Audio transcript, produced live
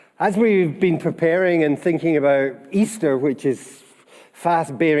As we've been preparing and thinking about Easter, which is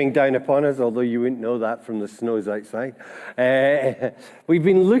fast bearing down upon us, although you wouldn't know that from the snows outside, we've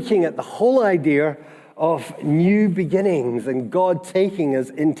been looking at the whole idea of new beginnings and God taking us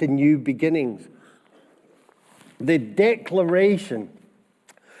into new beginnings. The declaration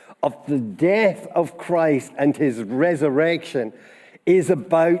of the death of Christ and his resurrection is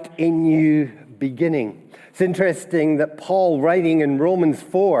about a new beginning. It's interesting that Paul, writing in Romans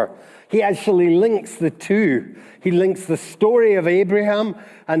 4, he actually links the two. He links the story of Abraham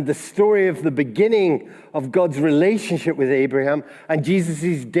and the story of the beginning of God's relationship with Abraham and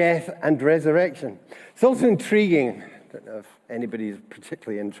Jesus' death and resurrection. It's also intriguing. I don't know if anybody is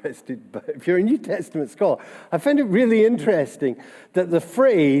particularly interested, but if you're a New Testament scholar, I find it really interesting that the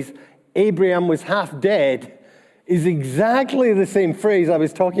phrase, Abraham was half dead, is exactly the same phrase I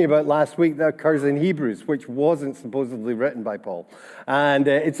was talking about last week that occurs in Hebrews, which wasn't supposedly written by Paul. And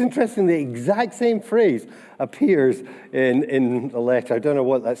it's interesting, the exact same phrase appears in the letter. I don't know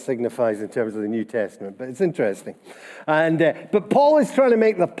what that signifies in terms of the New Testament, but it's interesting. But Paul is trying to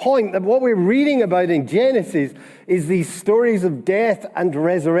make the point that what we're reading about in Genesis is these stories of death and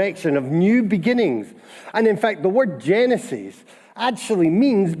resurrection, of new beginnings. And in fact, the word Genesis actually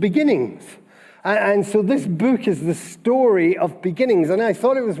means beginnings. And so this book is the story of beginnings. And I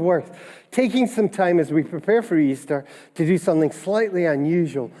thought it was worth taking some time as we prepare for Easter to do something slightly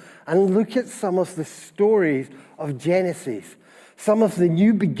unusual and look at some of the stories of Genesis, some of the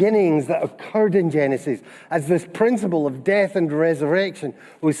new beginnings that occurred in Genesis as this principle of death and resurrection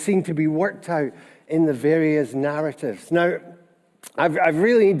was seen to be worked out in the various narratives. Now, I've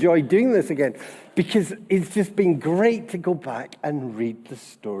really enjoyed doing this again because it's just been great to go back and read the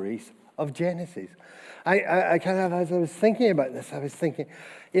stories of Genesis. I kind of, as I was thinking about this, I was thinking,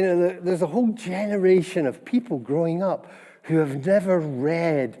 there's a whole generation of people growing up who have never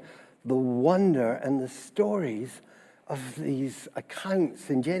read the wonder and the stories of these accounts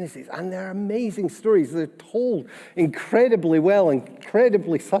in Genesis. And they're amazing stories. They're told incredibly well,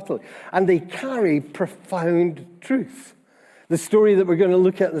 incredibly subtly, and they carry profound truths. The story that we're going to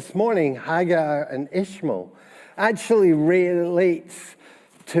look at this morning, Hagar and Ishmael, actually relates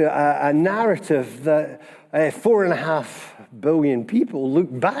to a narrative that 4.5 billion people look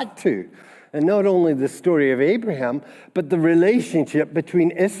back to. And not only the story of Abraham, but the relationship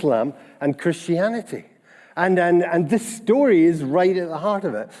between Islam and Christianity. And this story is right at the heart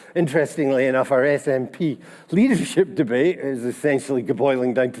of it. Interestingly enough, our SNP leadership debate is essentially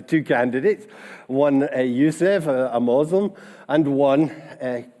boiling down to two candidates. One, Youssef, a Muslim, and one,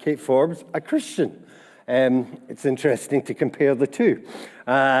 Kate Forbes, a Christian. It's interesting to compare the two,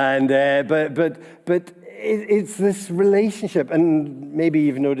 but it's this relationship, and maybe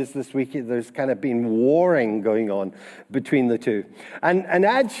you've noticed this week there's kind of been warring going on between the two, and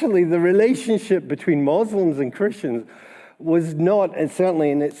actually the relationship between Muslims and Christians was not, and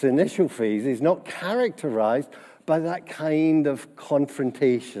certainly in its initial phase, is not characterized by that kind of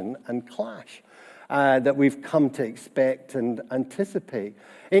confrontation and clash that we've come to expect and anticipate.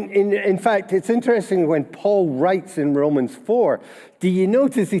 In fact, it's interesting when Paul writes in Romans 4, do you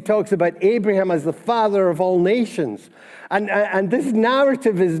notice he talks about Abraham as the father of all nations? And this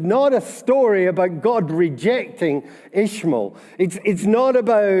narrative is not a story about God rejecting Ishmael. It's not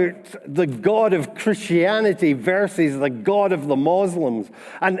about the God of Christianity versus the God of the Muslims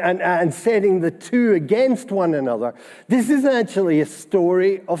and setting the two against one another. This is actually a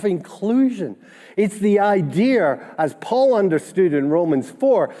story of inclusion. It's the idea, as Paul understood in Romans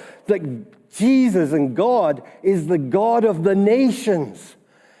 4, that Jesus and God is the God of the nations.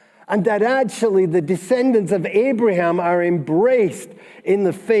 And that actually the descendants of Abraham are embraced in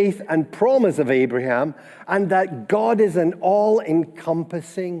the faith and promise of Abraham, and that God is an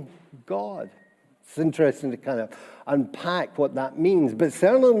all-encompassing God. It's interesting to kind of unpack what that means. But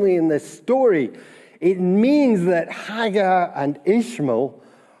certainly in this story, it means that Hagar and Ishmael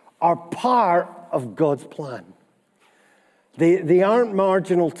are part of God's plan. They aren't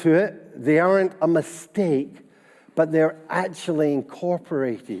marginal to it. They aren't a mistake, but they're actually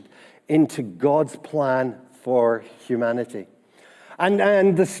incorporated into God's plan for humanity.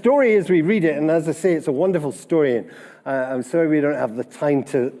 And the story as we read it, and as I say, it's a wonderful story, and I'm sorry we don't have the time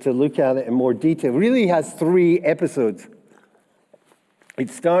to look at it in more detail, really has 3 episodes. It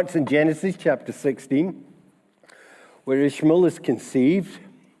starts in Genesis chapter 16, where Ishmael is conceived.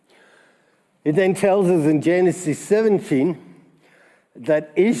 It then tells us in Genesis 17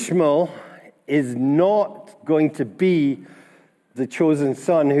 that Ishmael is not going to be the chosen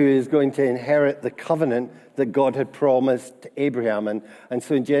son who is going to inherit the covenant that God had promised to Abraham. And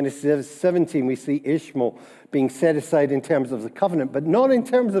so in Genesis 17, we see Ishmael being set aside in terms of the covenant, but not in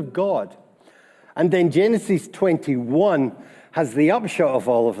terms of God. And then Genesis 21 has the upshot of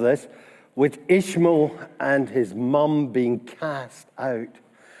all of this, with Ishmael and his mum being cast out.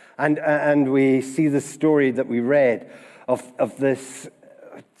 And we see the story that we read of this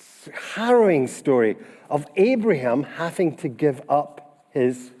harrowing story of Abraham having to give up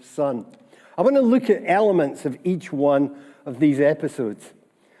his son. I want to look at elements of each one of these episodes.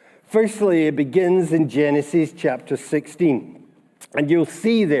 Firstly, it begins in Genesis chapter 16. And you'll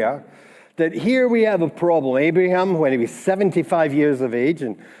see there that here we have a problem. Abraham, when he was 75 years of age,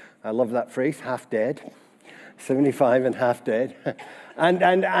 and I love that phrase, half dead, 75 and half dead.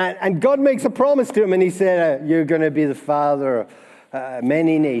 And God makes a promise to him, and he said, you're going to be the father of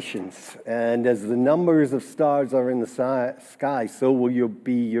many nations. And as the numbers of stars are in the sky, so will you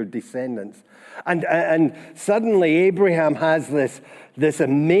be your descendants. And suddenly Abraham has this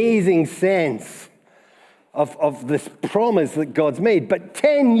amazing sense of this promise that God's made. But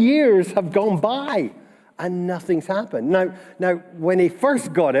 10 years have gone by and nothing's happened. Now, when he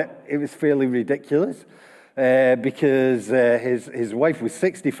first got it, it was fairly ridiculous because his wife was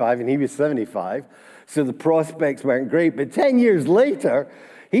 65 and he was 75. So the prospects weren't great. But 10 years later,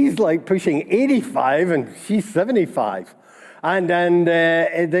 he's like pushing 85 and she's 75. And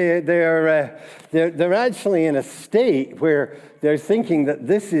they're actually in a state where they're thinking that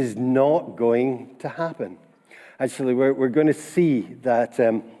this is not going to happen. Actually, we're going to see that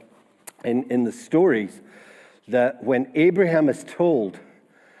in the stories that when Abraham is told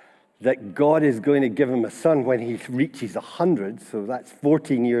that God is going to give him a son when he reaches 100, so that's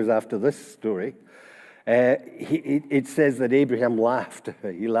 14 years after this story, it says that Abraham laughed.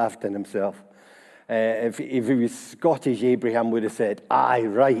 He laughed in himself. If he was Scottish, Abraham would have said, aye,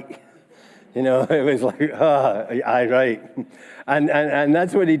 right. You know, it was like, aye, right. And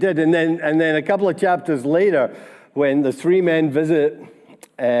that's what he did. And then a couple of chapters later, when the three men visit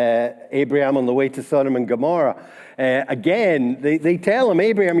Abraham on the way to Sodom and Gomorrah, again, they tell him,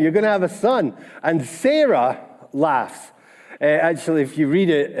 Abraham, you're going to have a son. And Sarah laughs. Actually, if you read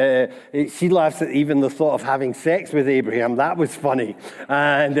it, she laughs at even the thought of having sex with Abraham. That was funny.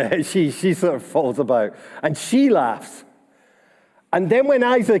 And she sort of falls about. And she laughs. And then when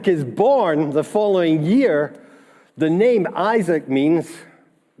Isaac is born the following year, the name Isaac means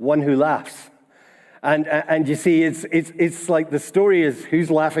one who laughs. And you see, it's like the story is,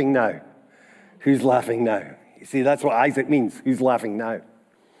 who's laughing now? Who's laughing now? You see, that's what Isaac means. Who's laughing now?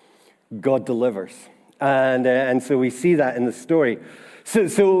 God delivers. And so we see that in the story.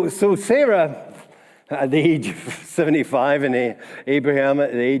 So Sarah, at the age of 75, and Abraham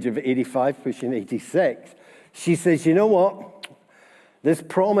at the age of 85, pushing 86, she says, you know what? This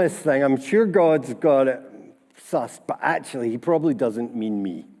promise thing, I'm sure God's got it sussed, but actually he probably doesn't mean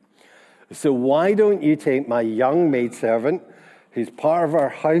me. So why don't you take my young maidservant, who's part of our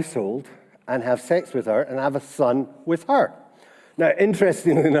household, and have sex with her and have a son with her? Now,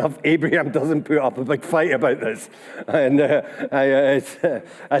 interestingly enough, Abraham doesn't put up a big fight about this.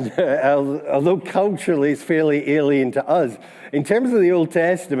 Although culturally it's fairly alien to us, in terms of the Old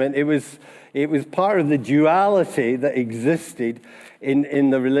Testament, it was part of the duality that existed in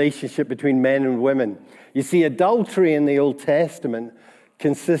the relationship between men and women. You see, adultery in the Old Testament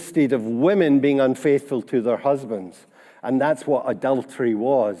consisted of women being unfaithful to their husbands, and that's what adultery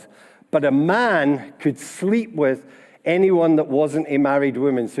was. But a man could sleep with anyone that wasn't a married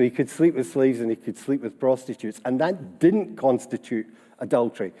woman. So he could sleep with slaves and he could sleep with prostitutes. And that didn't constitute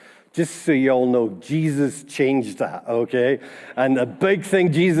adultery. Just so you all know, Jesus changed that, okay? And the big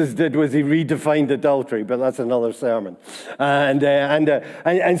thing Jesus did was he redefined adultery, but that's another sermon.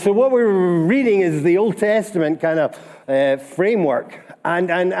 And so what we're reading is the Old Testament kind of framework.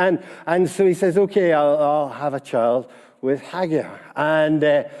 And so he says, okay, I'll have a child with Hagar. And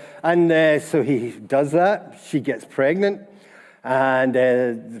so he does that. She gets pregnant.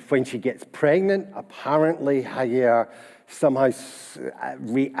 And when she gets pregnant, apparently Hagar somehow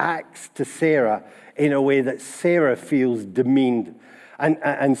reacts to Sarah in a way that Sarah feels demeaned.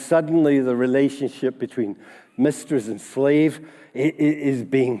 And suddenly the relationship between mistress and slave is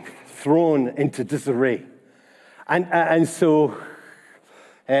being thrown into disarray. And so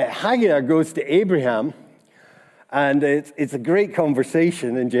Hagar goes to Abraham, and it's a great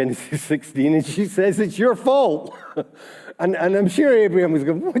conversation in Genesis 16, and she says, it's your fault. And I'm sure Abraham was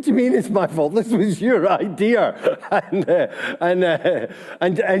going, what do you mean it's my fault? This was your idea.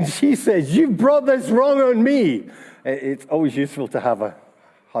 And she says, you brought this wrong on me. It's always useful to have a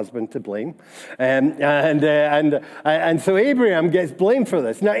husband to blame. And so Abraham gets blamed for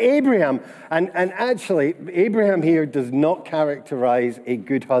this. Now, Abraham, and actually, Abraham here does not characterize a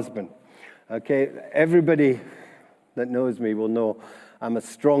good husband. Okay, everybody that knows me will know I'm a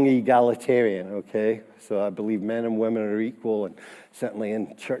strong egalitarian, okay? So I believe men and women are equal, and certainly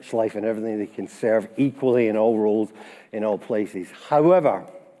in church life and everything, they can serve equally in all roles, in all places. However,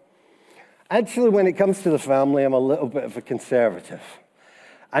 actually, when it comes to the family, I'm a little bit of a conservative.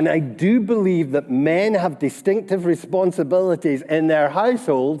 And I do believe that men have distinctive responsibilities in their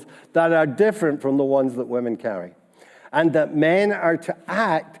households that are different from the ones that women carry. And that men are to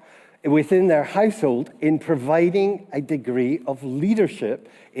act within their household in providing a degree of leadership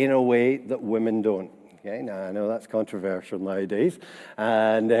in a way that women don't. Okay, now I know that's controversial nowadays,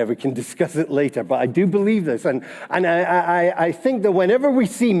 and we can discuss it later, but I do believe this. And I think that whenever we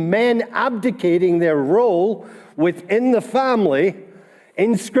see men abdicating their role within the family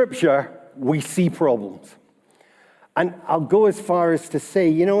in Scripture, we see problems. And I'll go as far as to say,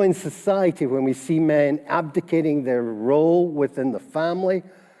 you know, in society, when we see men abdicating their role within the family,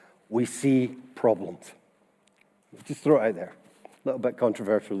 we see problems. Just throw it out there. A little bit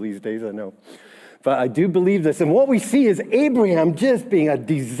controversial these days, I know. But I do believe this. And what we see is Abraham just being a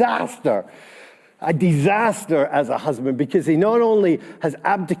disaster as a husband, because he not only has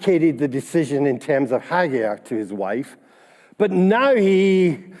abdicated the decision in terms of Hagar to his wife, but now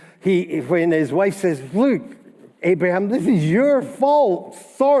when his wife says, look, Abraham, this is your fault.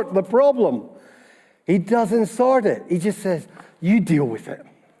 Sort the problem. He doesn't sort it. He just says, you deal with it.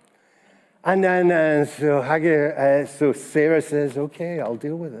 And then so Sarah says, okay, I'll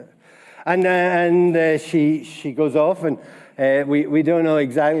deal with it. And she goes off, and we don't know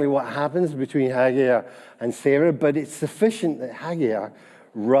exactly what happens between Hagar and Sarah, but it's sufficient that Hagar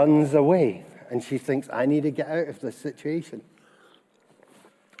runs away, and she thinks, I need to get out of this situation.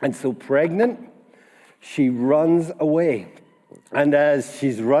 And so pregnant, she runs away. And as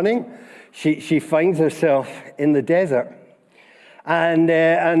she's running, she finds herself in the desert.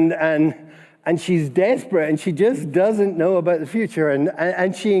 And she's desperate, and she just doesn't know about the future.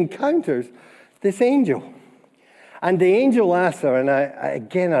 And she encounters this angel. And the angel asks her, and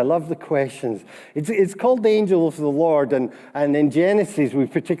I love the questions. It's called the angel of the Lord, and in Genesis, we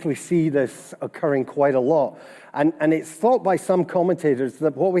particularly see this occurring quite a lot. And it's thought by some commentators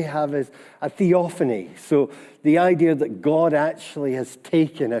that what we have is a theophany. So the idea that God actually has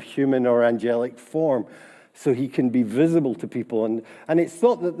taken a human or angelic form so he can be visible to people. And it's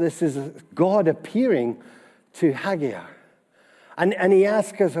thought that this is God appearing to Hagar. And he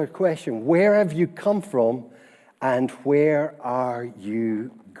asks us a question, where have you come from and where are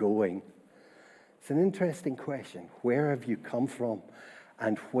you going? It's an interesting question. Where have you come from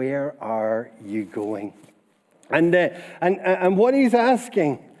and where are you going? And what he's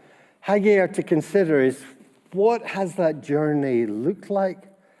asking Hagar to consider is, what has that journey looked like?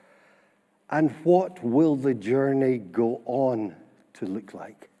 And what will the journey go on to look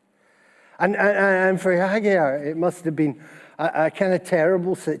like? And for Hagar, it must have been a kind of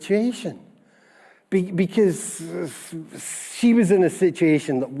terrible situation. Because she was in a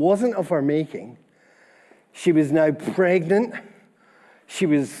situation that wasn't of her making. She was now pregnant. She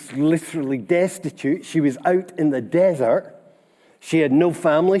was literally destitute. She was out in the desert. She had no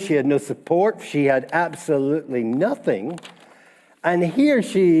family. She had no support. She had absolutely nothing. And here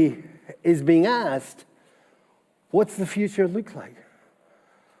she is being asked, what's the future look like?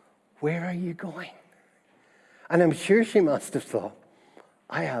 Where are you going? And I'm sure she must have thought,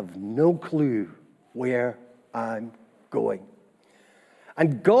 I have no clue where I'm going.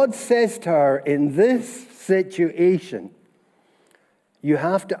 And God says to her, in this situation, you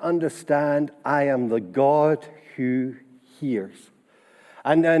have to understand I am the God who hears.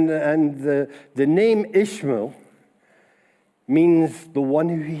 And the name Ishmael means the one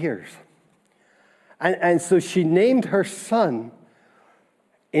who hears. And so she named her son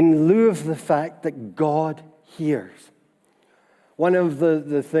in lieu of the fact that God hears. One of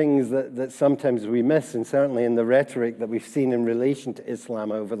the things that sometimes we miss, and certainly in the rhetoric that we've seen in relation to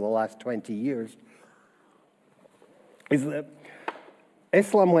Islam over the last 20 years, is that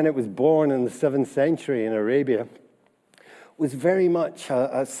Islam, when it was born in the 7th century in Arabia, was very much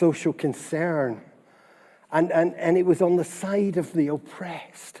a social concern. And it was on the side of the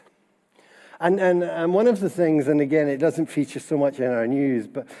oppressed. And one of the things, and again, it doesn't feature so much in our news,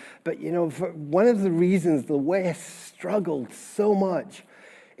 but you know, one of the reasons the West struggled so much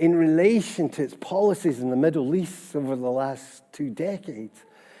in relation to its policies in the Middle East over the last 2 decades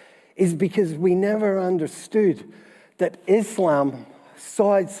is because we never understood that Islam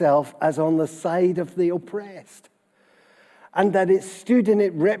saw itself as on the side of the oppressed. and that it stood and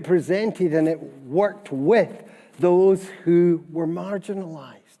it represented and it worked with those who were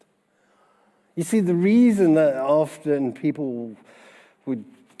marginalized. You see, the reason that often people would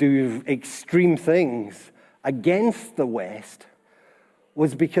do extreme things against the West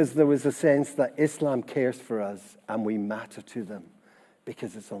was because there was a sense that Islam cares for us and we matter to them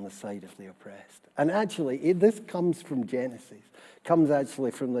because it's on the side of the oppressed. And actually, this comes from Genesis, comes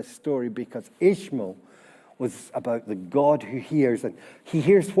actually from this story because Ishmael was about the God who hears. And he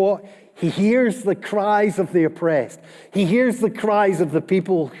hears what? He hears the cries of the oppressed. He hears the cries of the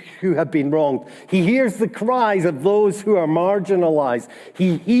people who have been wronged. He hears the cries of those who are marginalized.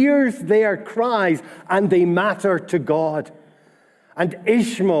 He hears their cries and they matter to God. And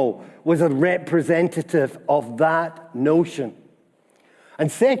Ishmael was a representative of that notion.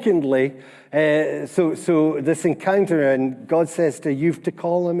 And secondly, so this encounter, and God says to you to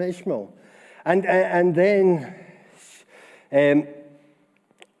call him Ishmael. And then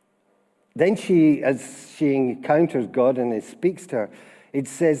she, as she encounters God and he speaks to her, it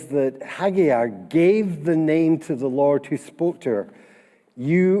says that Hagar gave the name to the Lord who spoke to her.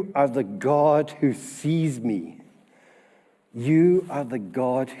 You are the God who sees me. You are the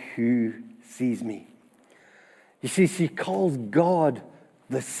God who sees me. You see, she calls God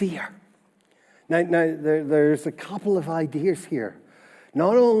the seer. Now there's a couple of ideas here.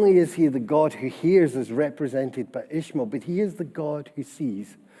 Not only is he the God who hears as represented by Ishmael, but he is the God who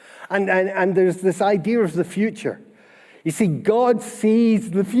sees. And there's this idea of the future. You see, God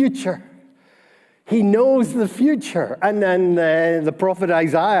sees the future. He knows the future. And then the prophet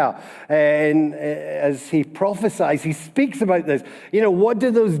Isaiah, as he prophesies, he speaks about this. You know, what do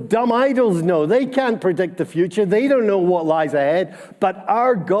those dumb idols know? They can't predict the future. They don't know what lies ahead. But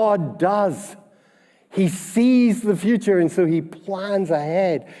our God does. He sees the future, and so he plans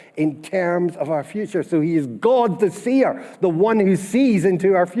ahead in terms of our future. So he is God the seer, the one who sees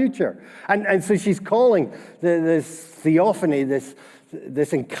into our future. And so she's calling this theophany, this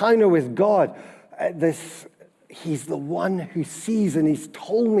encounter with God, he's the one who sees, and he's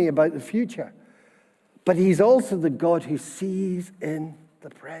told me about the future. But he's also the God who sees in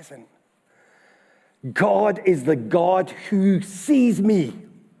the present. God is the God who sees me.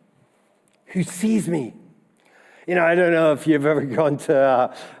 Who sees me. You know, I don't know if you've ever gone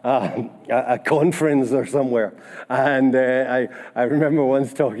to a conference or somewhere. And I remember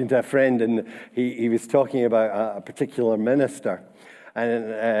once talking to a friend, and he was talking about a particular minister.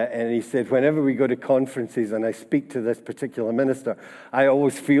 And he said, whenever we go to conferences and I speak to this particular minister, I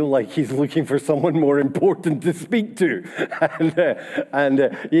always feel like he's looking for someone more important to speak to.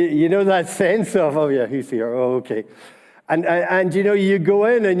 You know that sense of, oh yeah, he's here, oh okay. And you know, you go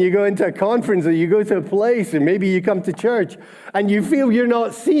in and you go into a conference or you go to a place and maybe you come to church and you feel you're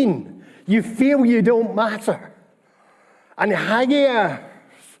not seen. You feel you don't matter. And Hagar's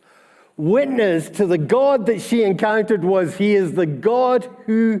witness to the God that she encountered was, he is the God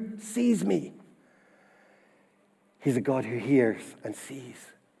who sees me. He's a God who hears and sees.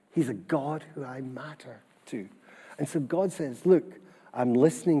 He's a God who I matter to. And so God says, look, I'm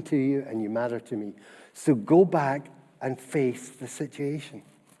listening to you and you matter to me. So go back and face the situation.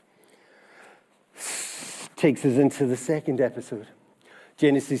 Takes us into the second episode.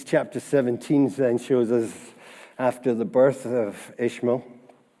 Genesis chapter 17 then shows us after the birth of Ishmael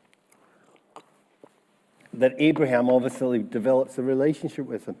that Abraham obviously develops a relationship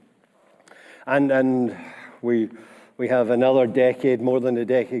with him. And we have another decade, more than a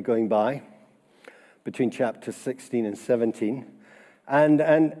decade going by between chapter 16 and 17.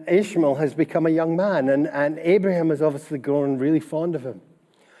 And Ishmael has become a young man, and Abraham has obviously grown really fond of him.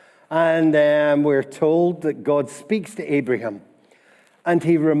 And we're told that God speaks to Abraham, and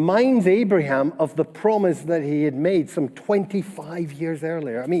he reminds Abraham of the promise that he had made some 25 years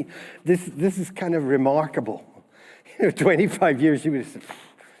earlier. I mean, this is kind of remarkable. 25 years, you would have said,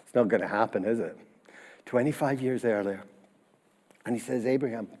 it's not going to happen, is it? 25 years earlier. And he says,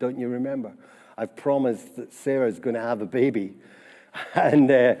 Abraham, don't you remember? I've promised that Sarah is going to have a baby. And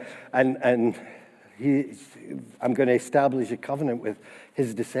I'm going to establish a covenant with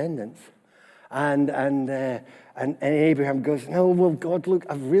his descendants. And Abraham goes, no, well, God, look,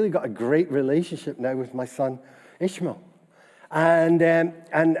 I've really got a great relationship now with my son Ishmael. And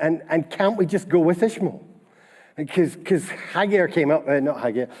can't we just go with Ishmael? Because Sarah came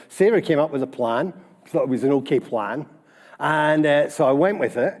up with a plan, thought it was an okay plan. And so I went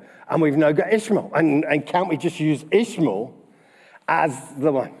with it, and we've now got Ishmael. And can't we just use Ishmael as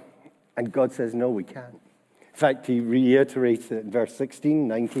the one? And God says, no, we can't. In fact, he reiterates it in verse 16,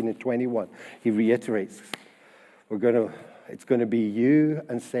 19, and 21. He reiterates, it's going to be you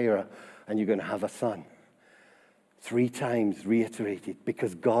and Sarah, and you're going to have a son. 3 times reiterated,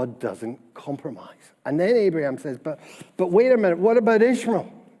 because God doesn't compromise. And then Abraham says, but wait a minute, what about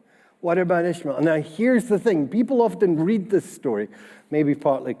Ishmael? What about Ishmael? Now, here's the thing. People often read this story, maybe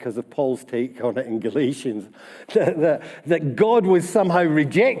partly because of Paul's take on it in Galatians, that God was somehow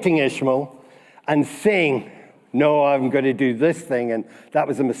rejecting Ishmael and saying, no, I'm going to do this thing, and that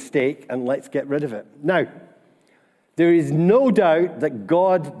was a mistake, and let's get rid of it. Now, there is no doubt that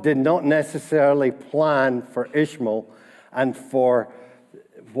God did not necessarily plan for Ishmael and for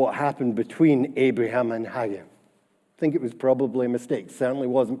what happened between Abraham and Hagar. I think it was probably a mistake. It certainly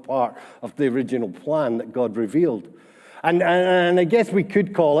wasn't part of the original plan that God revealed. And I guess we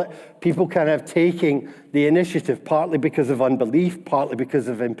could call it people kind of taking the initiative, partly because of unbelief, partly because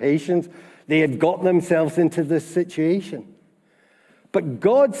of impatience. They had got themselves into this situation. But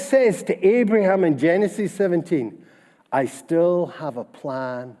God says to Abraham in Genesis 17, I still have a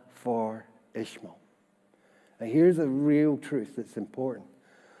plan for Ishmael. Now here's a real truth that's important.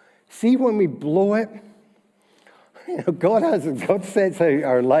 See, when we blow it, God sets out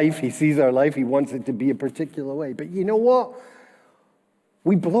our life. He sees our life. He wants it to be a particular way. But you know what?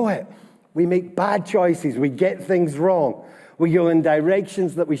 We blow it. We make bad choices. We get things wrong. We go in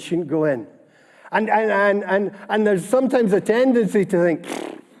directions that we shouldn't go in. And there's sometimes a tendency to think,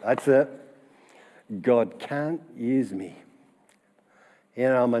 that's it. God can't use me.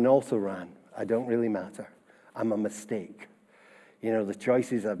 I'm an also-ran. I don't really matter. I'm a mistake. The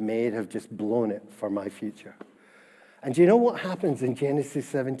choices I've made have just blown it for my future. And do you know what happens in Genesis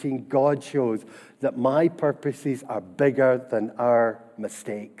 17? God shows that my purposes are bigger than our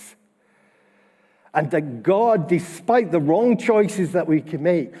mistakes. And that God, despite the wrong choices that we can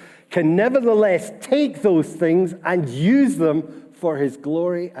make, can nevertheless take those things and use them for his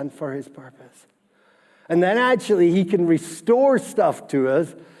glory and for his purpose. And then actually he can restore stuff to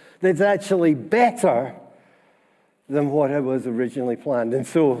us that's actually better than what it was originally planned. And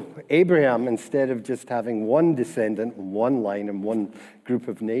so Abraham, instead of just having one descendant, one line, and one group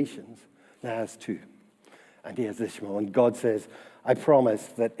of nations, now has 2. And he has Ishmael. And God says, I promise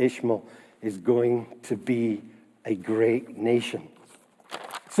that Ishmael is going to be a great nation.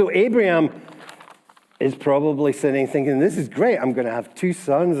 So Abraham is probably sitting thinking, this is great. I'm going to have 2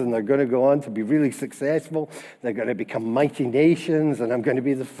 sons, and they're going to go on to be really successful. They're going to become mighty nations, and I'm going to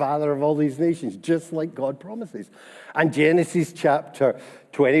be the father of all these nations, just like God promises. And Genesis chapter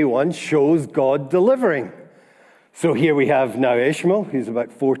 21 shows God delivering. So here we have now Ishmael, who's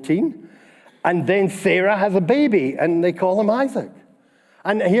about 14, and then Sarah has a baby, and they call him Isaac.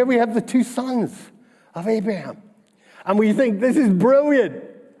 And here we have the 2 sons of Abraham. And we think, this is brilliant.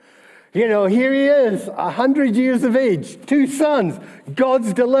 Here he is, 100 years of age, 2 sons.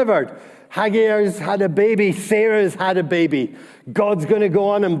 God's delivered. Hagar's had a baby. Sarah's had a baby. God's going to go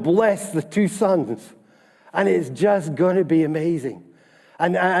on and bless the 2 sons. And it's just going to be amazing.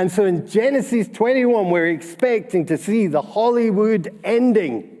 And so in Genesis 21, we're expecting to see the Hollywood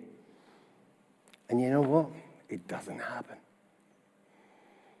ending. And you know what? It doesn't happen.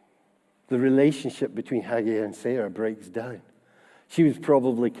 The relationship between Hagar and Sarah breaks down. She was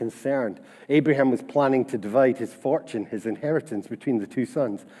probably concerned. Abraham was planning to divide his fortune, his inheritance, between the 2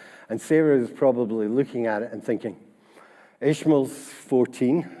 sons. And Sarah was probably looking at it and thinking, Ishmael's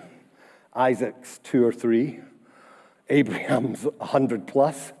 14, Isaac's 2 or 3, Abraham's 100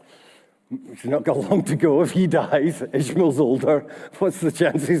 plus. He's not got long to go. If he dies, Ishmael's older. What's the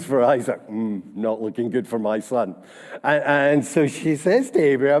chances for Isaac? Not looking good for my son. And so she says to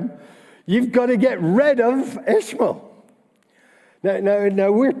Abraham, you've got to get rid of Ishmael.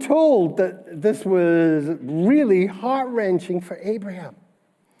 Now, we're told that this was really heart-wrenching for Abraham.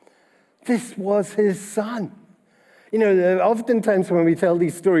 This was his son. Oftentimes when we tell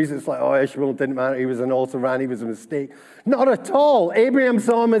these stories, it's like, oh, Ishmael didn't matter. He was an also-ran. He was a mistake. Not at all. Abraham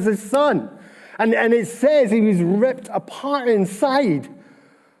saw him as his son. And it says he was ripped apart inside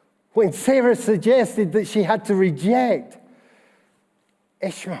when Sarah suggested that she had to reject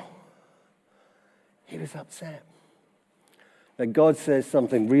Ishmael. He was upset. Now, God says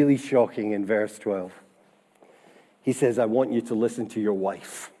something really shocking in verse 12. He says, I want you to listen to your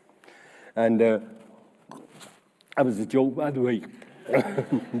wife. And that was a joke, by the way.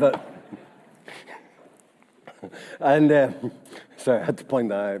 Sorry, I had to point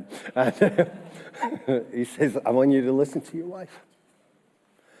that out. He says, I want you to listen to your wife.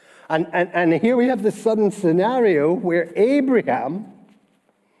 And here we have this sudden scenario where Abraham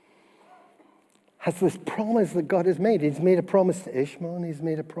has this promise that God has made. He's made a promise to Ishmael and he's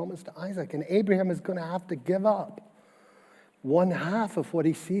made a promise to Isaac. And Abraham is going to have to give up 1/2 of what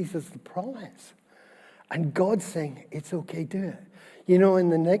he sees as the promise. And God's saying, it's okay, do it. You know, in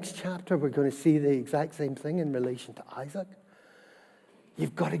the next chapter, we're going to see the exact same thing in relation to Isaac.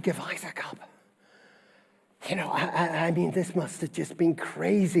 You've got to give Isaac up. You know, I mean, this must have just been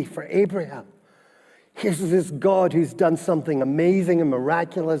crazy for Abraham. Here's this God who's done something amazing and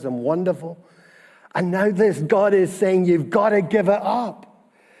miraculous and wonderful. And now this God is saying, you've got to give it up.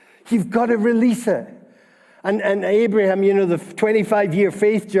 You've got to release it. And Abraham, you know, the 25-year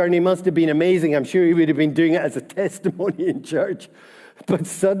faith journey must have been amazing. I'm sure he would have been doing it as a testimony in church. But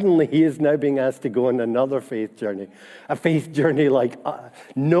suddenly he is now being asked to go on another faith journey. A faith journey like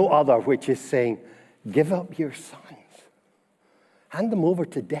no other, which is saying, give up your sons. Hand them over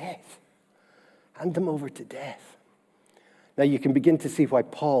to death. Hand them over to death. Now you can begin to see why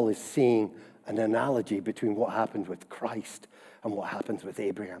Paul is seeing an analogy between what happened with Christ and what happens with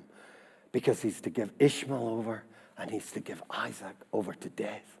Abraham. Because he's to give Ishmael over and he's to give Isaac over to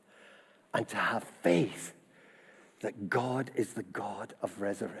death. And to have faith that God is the God of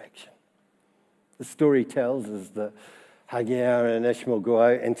resurrection. The story tells us that Hagar and Ishmael go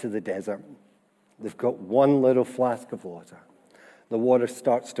out into the desert. They've got one little flask of water. The water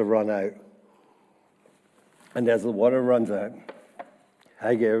starts to run out. And as the water runs out,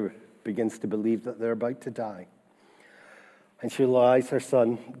 Hagar begins to believe that they're about to die. And she lies her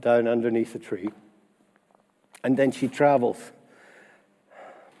son down underneath a tree. And then she travels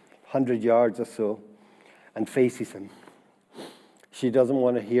 100 yards or so and faces him. She doesn't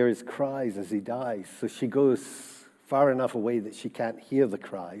want to hear his cries as he dies. So she goes far enough away that she can't hear the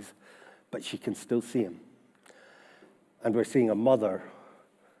cries, but she can still see him. And we're seeing a mother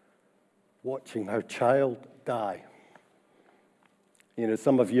watching her child die. You know,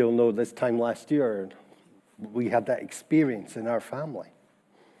 some of you will know this time last year, we had that experience in our family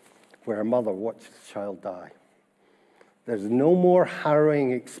where a mother watched a child die. There's no more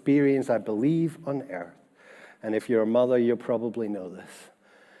harrowing experience, I believe, on earth. And if you're a mother, you'll probably know this,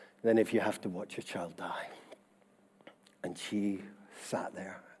 than if you have to watch a child die. And she sat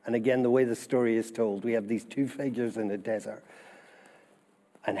there. And again, the way the story is told, we have these two figures in the desert.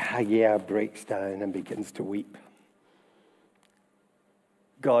 And Hagar breaks down and begins to weep.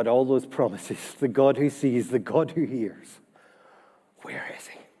 God, all those promises, the God who sees, the God who hears, where is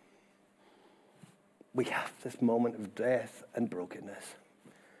he? We have this moment of death and brokenness.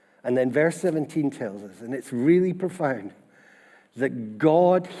 And then verse 17 tells us, and it's really profound, that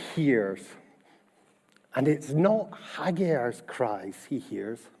God hears. And it's not Hagar's cries he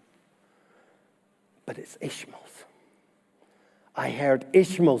hears, but it's Ishmael's. I heard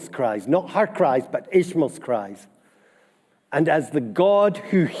Ishmael's cries, not her cries, but Ishmael's cries. And as the God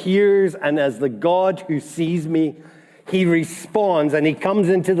who hears and as the God who sees me, he responds and he comes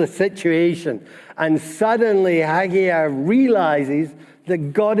into the situation. And suddenly Hagar realizes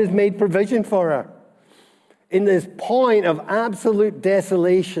that God has made provision for her. In this point of absolute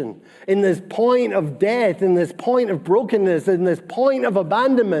desolation, in this point of death, in this point of brokenness, in this point of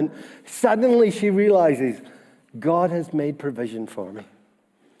abandonment, suddenly she realizes God has made provision for me.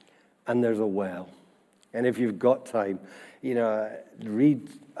 And there's a well. And if you've got time, you know, read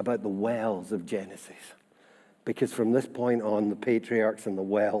about the wells of Genesis. Because from this point on, the patriarchs and the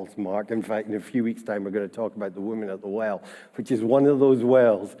wells mark. In fact, in a few weeks' time, we're going to talk about the woman at the well, which is one of those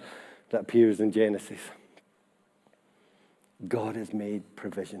wells that appears in Genesis. God has made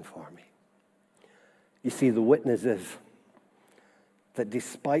provision for me. You see, the witness is that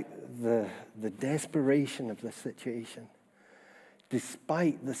despite the desperation of the situation,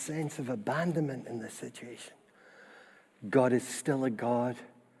 despite the sense of abandonment in the situation, God is still a God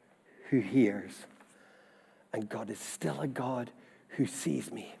who hears. And God is still a God who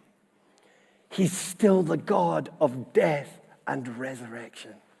sees me. He's still the God of death and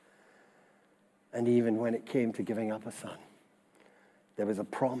resurrection. And even when it came to giving up a son, there was a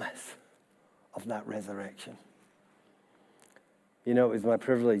promise of that resurrection. You know, it was my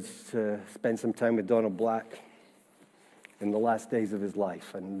privilege to spend some time with Donald Black in the last days of his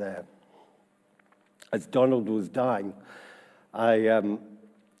life. And as Donald was dying,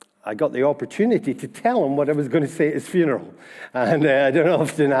 I got the opportunity to tell him what I was going to say at his funeral. And I don't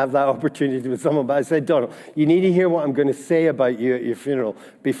often have that opportunity with someone, but I said, Donald, you need to hear what I'm going to say about you at your funeral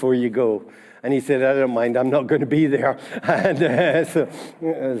before you go. And he said, I don't mind, I'm not going to be there. And so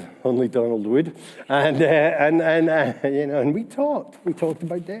only Donald would. And you know, and we talked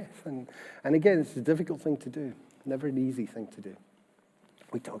about death. And again, it's a difficult thing to do, never an easy thing to do.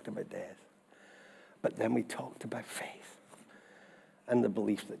 We talked about death. But then we talked about faith. And the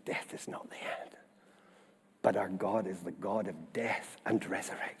belief that death is not the end. But our God is the God of death and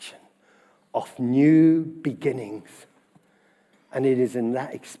resurrection, of new beginnings. And it is in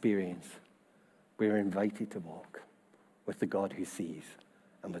that experience we're invited to walk. with the God who sees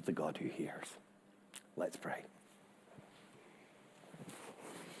and with the God who hears. Let's pray.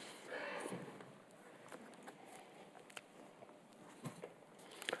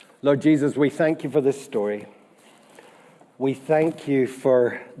 Lord Jesus, we thank you for this story. We thank you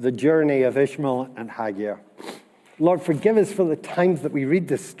for the journey of Ishmael and Hagar. Lord, forgive us for the times that we read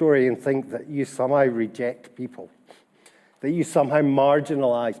this story and think that you somehow reject people, that you somehow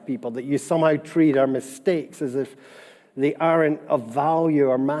marginalize people, that you somehow treat our mistakes as if they aren't of value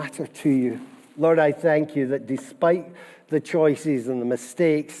or matter to you. Lord, I thank you that despite the choices and the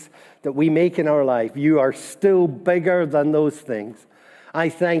mistakes that we make in our life, you are still bigger than those things. I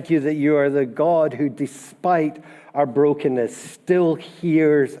thank you that you are the God who, despite our brokenness, still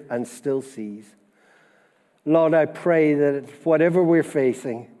hears and still sees. Lord, I pray that whatever we're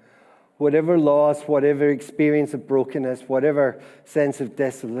facing, whatever loss, whatever experience of brokenness, whatever sense of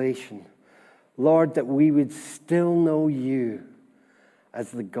desolation, Lord, that we would still know you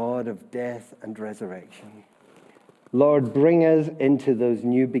as the God of death and resurrection. Lord, bring us into those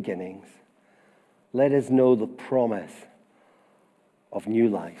new beginnings. Let us know the promise of new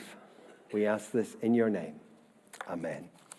life. We ask this in your name. Amen.